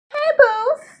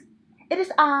It is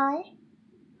I,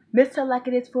 Miss Tell Like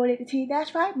It Is 48 the T.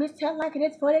 That's right, Miss Tell Like It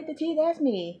Is 48 the T. That's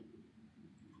me.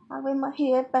 I wave my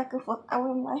hair back and forth. I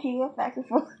wave my hair back and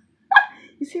forth.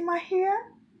 You see my hair?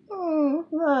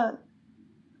 Look.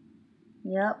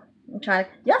 Yep. I'm trying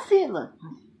to. Y'all see it? Look.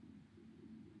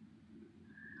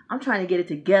 I'm trying to get it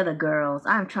together, girls.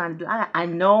 I'm trying to do. I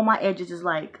know my edges is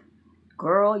like,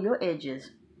 girl, your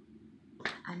edges.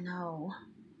 I know.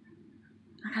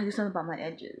 I gotta do something about my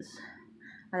edges.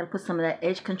 I gotta put some of that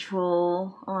edge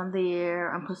control on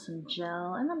there. I'm put some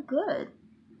gel, and I'm good.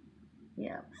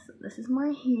 Yeah. So this is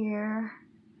my hair.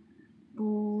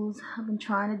 Booze. I've been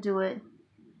trying to do it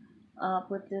up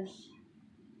with this.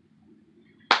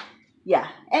 Yeah.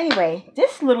 Anyway,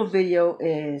 this little video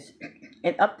is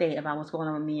an update about what's going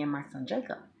on with me and my son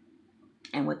Jacob,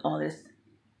 and with all this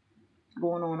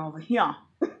going on over here.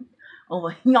 Over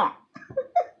here.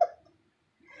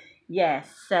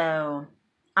 Yes, so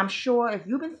I'm sure if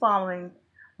you've been following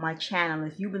my channel,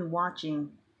 if you've been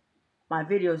watching my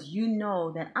videos, you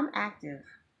know that I'm active.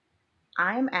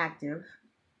 I am active,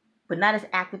 but not as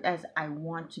active as I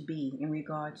want to be in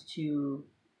regards to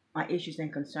my issues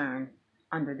and concern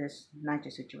under this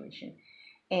Nycha situation.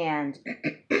 And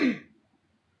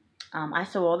I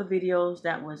saw all the videos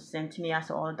that was sent to me. I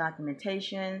saw all the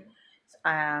documentation,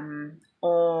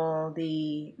 all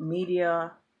the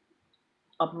media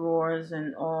uproars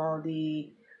and all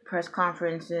the press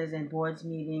conferences and board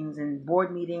meetings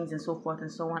and so forth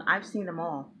and so on. I've seen them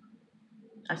all.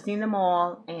 I've seen them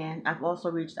all, and I've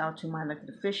also reached out to my elected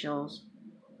officials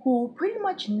who pretty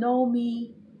much know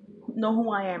me, know who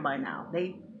I am by now.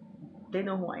 They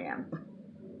know who I am.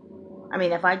 I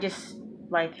mean, if I just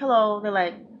like, hello, they're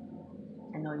like,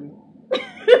 I know you.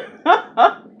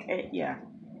 Okay, yeah.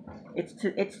 It's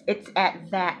at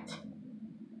that.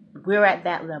 We're at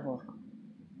that level.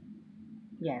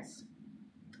 Yes.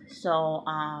 So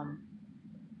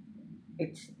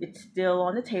it's still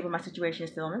on the table. My situation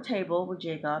is still on the table with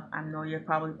Jacob. I know you're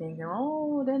probably thinking,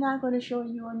 oh, they're not going to show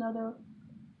you another.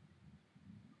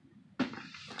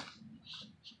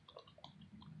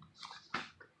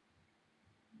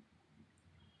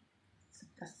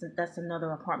 That's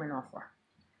another apartment offer.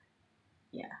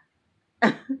 Yeah.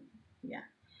 Yeah.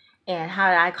 And how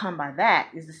did I come by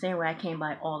that is the same way I came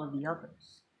by all of the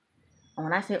others. And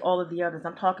when I say all of the others,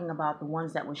 I'm talking about the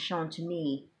ones that were shown to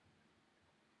me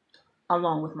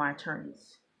along with my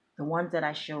attorneys. The ones that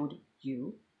I showed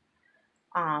you,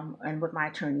 and with my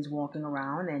attorneys walking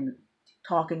around and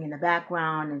talking in the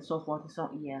background and so forth and so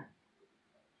on. Yeah.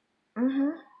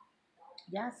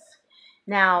 Yes.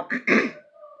 Now,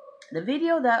 the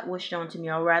video that was shown to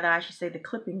me, or rather I should say the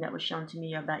clipping that was shown to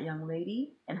me of that young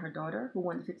lady and her daughter who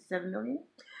won the $57 million.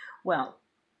 Well,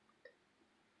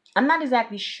 I'm not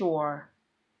exactly sure,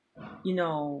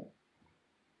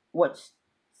 what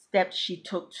steps she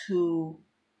took to,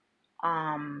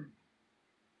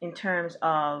 in terms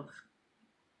of,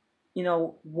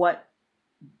 what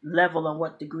level or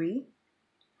what degree.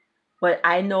 But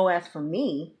I know as for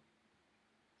me,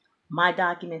 my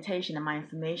documentation and my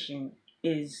information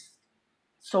is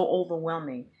so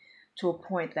overwhelming to a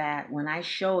point that when I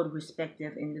showed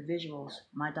respective individuals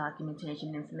my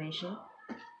documentation information,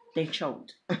 they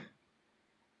choked.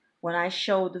 When I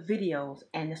showed the videos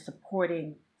and the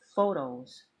supporting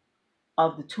photos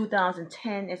of the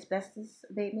 2010 asbestos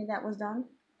abatement that was done,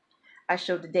 I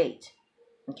showed the date,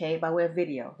 okay, by way of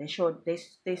video. They saw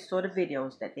the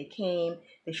videos that they came.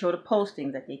 They showed the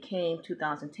postings that they came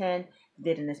 2010,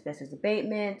 did an asbestos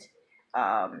abatement,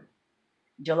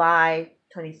 July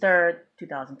 23rd,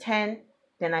 2010.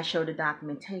 Then I showed the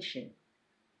documentation.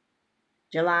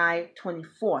 July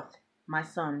 24th, my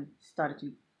son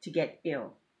started to get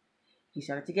ill. He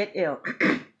started to get ill.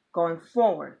 Going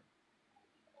forward,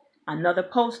 another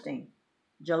posting,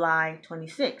 July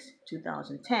 26,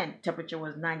 2010. Temperature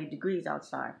was 90 degrees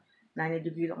outside. 90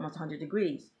 degrees, almost 100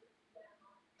 degrees.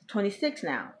 26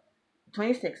 now.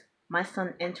 26, my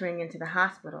son entering into the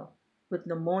hospital with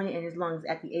pneumonia in his lungs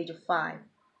at the age of 5,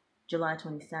 July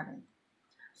 27.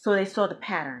 So they saw the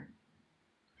pattern.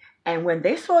 And when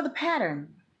they saw the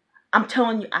pattern, I'm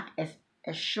telling you,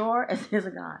 as sure as there's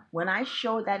a God, when I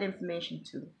showed that information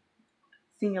to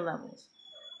senior levels,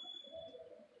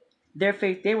 their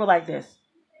face, they were like this.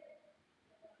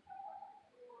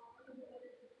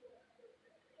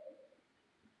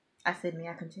 I said, may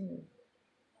I continue?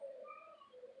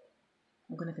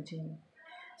 I'm going to continue.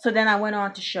 So then I went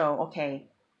on to show, okay,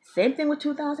 same thing with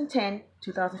 2010,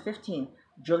 2015,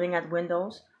 drilling at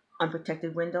windows,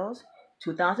 unprotected windows.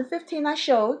 2015 I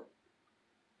showed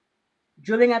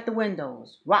drilling at the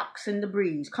windows, rocks and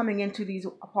debris coming into these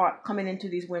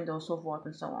windows, so forth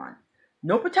and so on.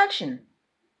 No protection.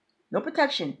 No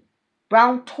protection.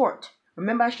 Brown tort.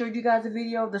 Remember I showed you guys a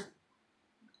video of this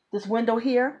window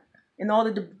here? And all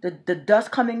the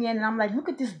dust coming in. And I'm like, look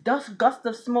at this dust gust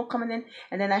of smoke coming in.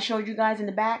 And then I showed you guys in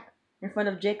the back, in front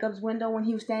of Jacob's window when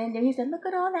he was standing there. He said, look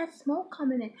at all that smoke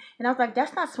coming in. And I was like,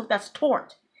 that's not smoke, that's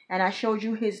tort. And I showed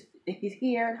you his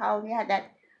hair, how he had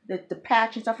that, the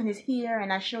patch and stuff in his hair.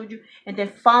 And I showed you. And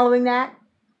then following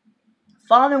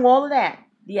all of that,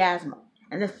 the asthma.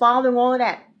 And then following all of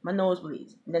that, my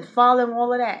nosebleeds. And then following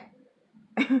all of that,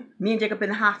 me and Jacob in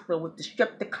the hospital with the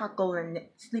streptococcal and the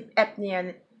sleep apnea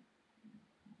and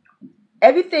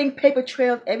everything paper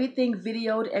trailed, everything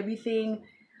videoed, everything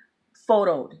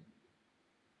photoed.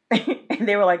 And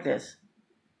they were like this.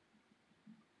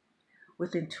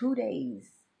 Within 2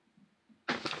 days,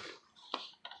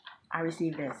 I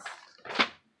received this.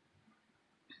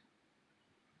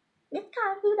 Miss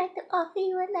Carl, we'd like to offer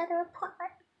you another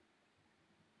appointment.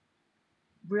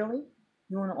 Really?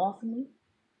 You want to offer me?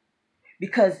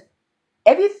 Because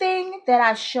everything that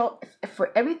I show,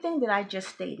 for everything that I just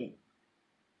stated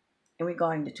in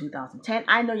regarding to 2010,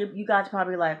 I know you guys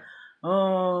probably like,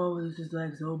 oh, this is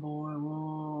like so boring.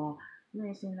 Oh, you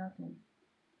ain't seen nothing.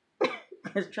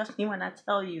 Because trust me when I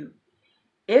tell you,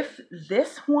 if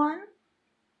this one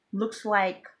looks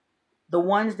like the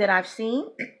ones that I've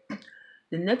seen,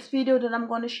 the next video that I'm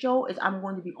going to show is I'm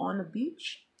going to be on the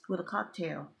beach with a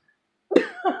cocktail.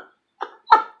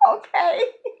 Okay.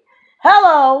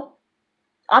 Hello.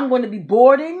 I'm going to be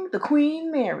boarding the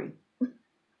Queen Mary.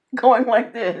 Going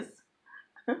like this.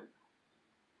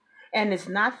 And it's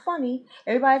not funny.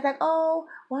 Everybody's like, oh,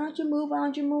 why don't you move? Why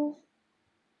don't you move?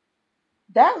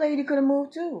 That lady could have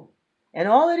moved too. And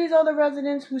all of these other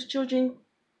residents whose children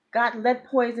got lead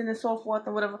poison and so forth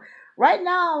and whatever. Right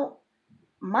now,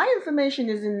 my information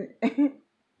is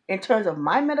in terms of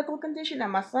my medical condition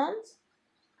and my son's.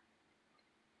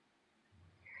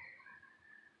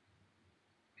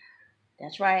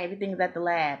 That's right. Everything's at the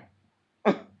lab.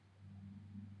 It's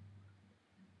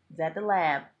at the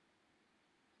lab.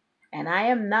 And I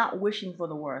am not wishing for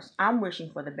the worst. I'm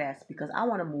wishing for the best because I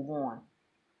want to move on.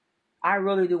 I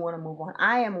really do want to move on.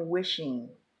 I am wishing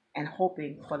and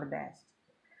hoping for the best.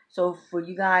 So for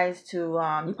you guys to,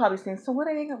 you probably saying, so what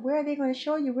are they? Where are they going to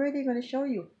show you? Where are they going to show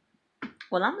you?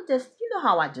 Well, I'm just, you know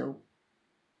how I do.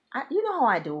 You know how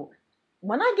I do.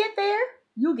 When I get there,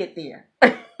 you get there.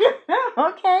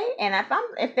 Okay? And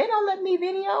if they don't let me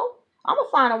video, I'm going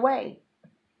to find a way.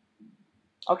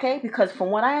 Okay? Because from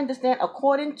what I understand,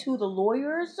 according to the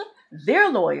lawyers, their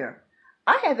lawyer,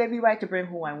 I have every right to bring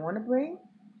who I want to bring.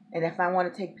 And if I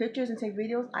want to take pictures and take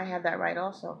videos, I have that right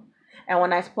also. And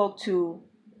when I spoke to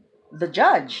the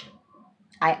judge,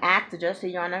 I asked the judge, say,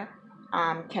 Your Honor,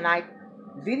 can I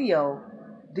video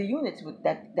the units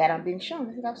that I'm being shown?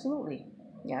 He said, absolutely.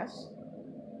 Yes.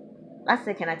 I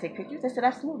said, can I take pictures? They said,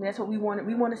 absolutely. That's what we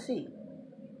want to see.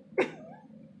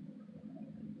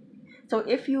 So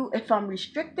if I'm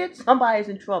restricted, somebody's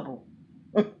in trouble.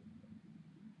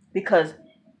 Because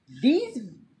these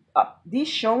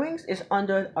showings is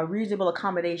under a reasonable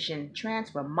accommodation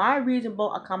transfer. My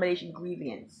reasonable accommodation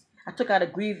grievance. I took out a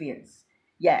grievance.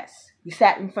 Yes. We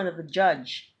sat in front of the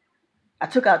judge. I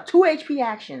took out 2 HP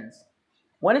actions.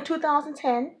 One in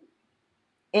 2010,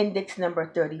 index number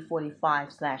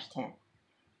 3045/10.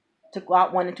 Took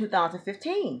out one in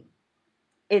 2015,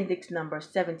 index number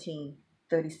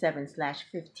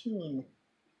 1737/15.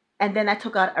 And then I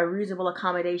took out a reasonable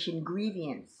accommodation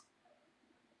grievance.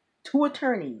 2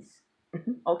 attorneys.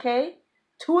 Okay?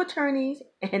 2 attorneys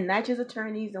and Nycha's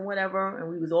attorneys and whatever. And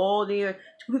we was all there.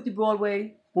 250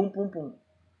 Broadway. Boom, boom, boom.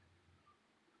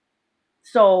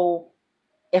 So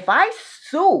if I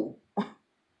sue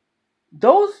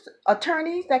those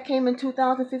attorneys that came in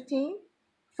 2015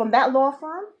 from that law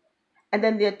firm, and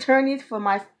then the attorneys for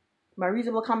my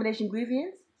reasonable accommodation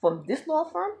grievance from this law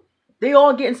firm, they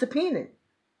all getting subpoenaed.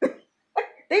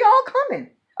 They all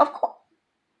coming. Of course.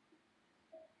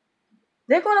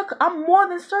 I'm more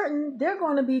than certain they're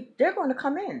going to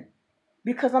come in.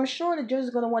 Because I'm sure the judge is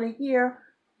going to want to hear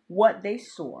what they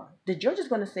saw. The judge is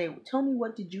going to say, tell me,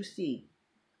 what did you see?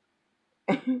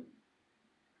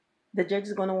 The judge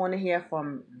is going to want to hear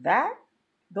from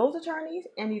those attorneys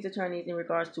and these attorneys in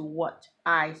regards to what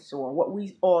I saw, what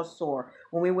we all saw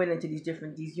when we went into these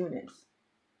units.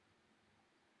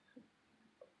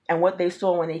 And what they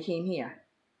saw when they came here.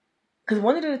 Because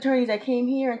one of the attorneys that came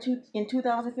here in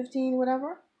 2015,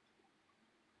 whatever,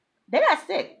 they got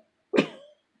sick.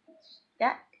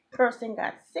 That person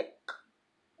got sick.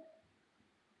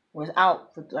 Was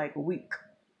out for like a week.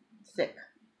 Sick.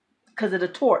 Because of the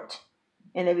tort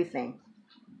and everything.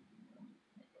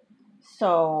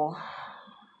 So,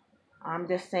 I'm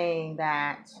just saying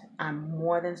that I'm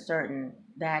more than certain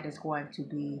that is going to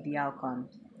be the outcome.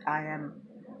 I am,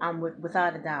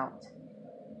 without a doubt,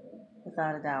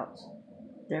 without a doubt,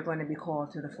 they're going to be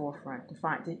called to the forefront to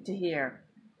find to hear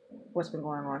what's been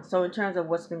going on. So in terms of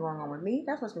what's been going on with me,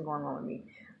 that's what's been going on with me.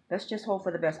 Let's just hope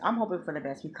for the best. I'm hoping for the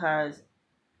best because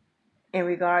in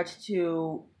regards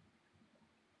to,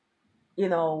 you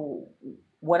know,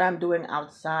 what I'm doing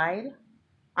outside,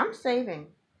 I'm saving.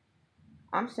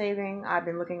 I'm saving. I've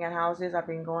been looking at houses. I've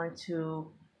been going to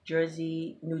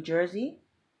Jersey, New Jersey.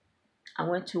 I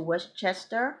went to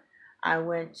Westchester. I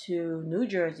went to New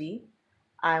Jersey.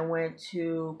 I went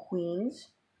to Queens.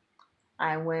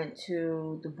 I went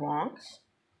to the Bronx.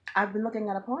 I've been looking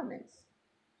at apartments.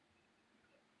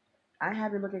 I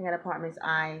have been looking at apartments.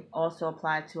 I also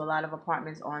applied to a lot of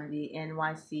apartments on the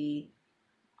NYC,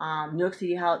 New York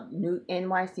City New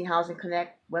NYC Housing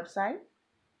Connect website.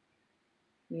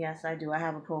 Yes, I do. I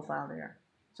have a profile there.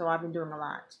 So I've been doing a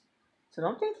lot. So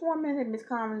don't think for a minute, Miss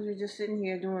Collins, you're just sitting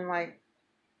here doing like,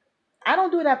 I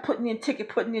don't do that putting in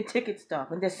ticket stuff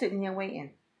and just sitting here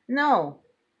waiting. No.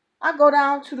 I go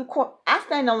down to the court. I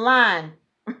stand in line.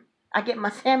 I get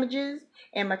my sandwiches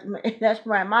and that's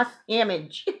right, my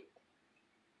sandwich.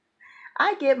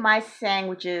 I get my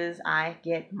sandwiches. I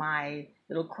get my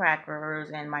little crackers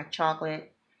and my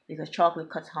chocolate because chocolate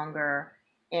cuts hunger.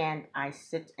 And I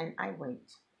sit and I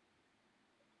wait.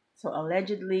 So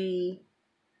allegedly,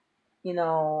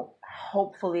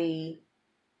 hopefully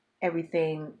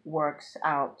everything works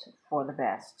out for the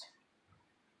best.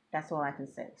 That's all I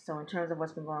can say. So in terms of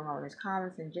what's been going on with Miss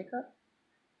Collins and Jacob,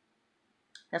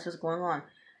 that's what's going on.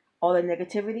 All the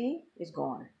negativity is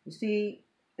gone. You see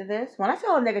this? When I say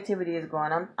all the negativity is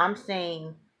gone, I'm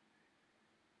saying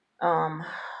um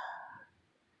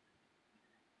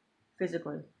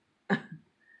physically.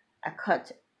 I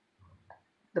cut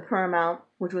the perm out,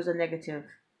 which was a negative.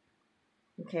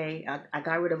 Okay, I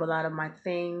got rid of a lot of my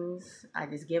things. I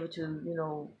just gave it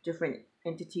to, different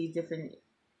entities,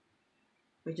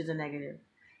 which is a negative.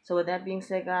 So with that being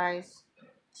said, guys,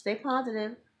 stay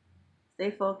positive, stay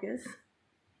focused,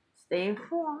 stay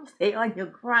informed, stay on your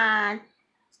grind,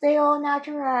 stay all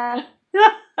natural.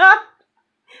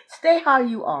 Stay how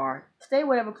you are. Stay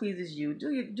whatever pleases you. Do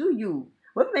you.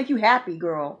 What would make you happy,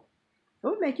 girl?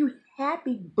 What would make you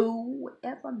happy, boo?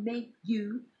 Whatever make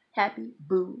you happy,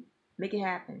 boo. Make it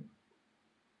happen.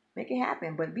 Make it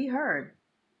happen. But be heard.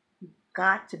 You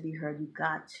got to be heard. You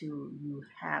got to. You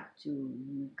have to.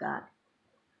 You got.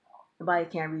 Nobody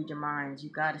can read your minds.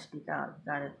 You got to speak out.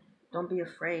 You got to. Don't be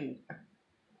afraid.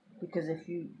 Because if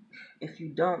you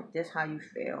don't, that's how you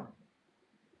fail.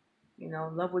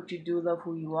 Love what you do. Love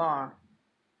who you are.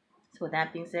 So with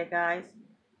that being said, guys,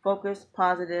 focus,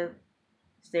 positive,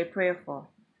 stay prayerful.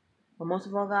 But most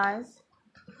of all, guys,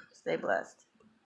 stay blessed.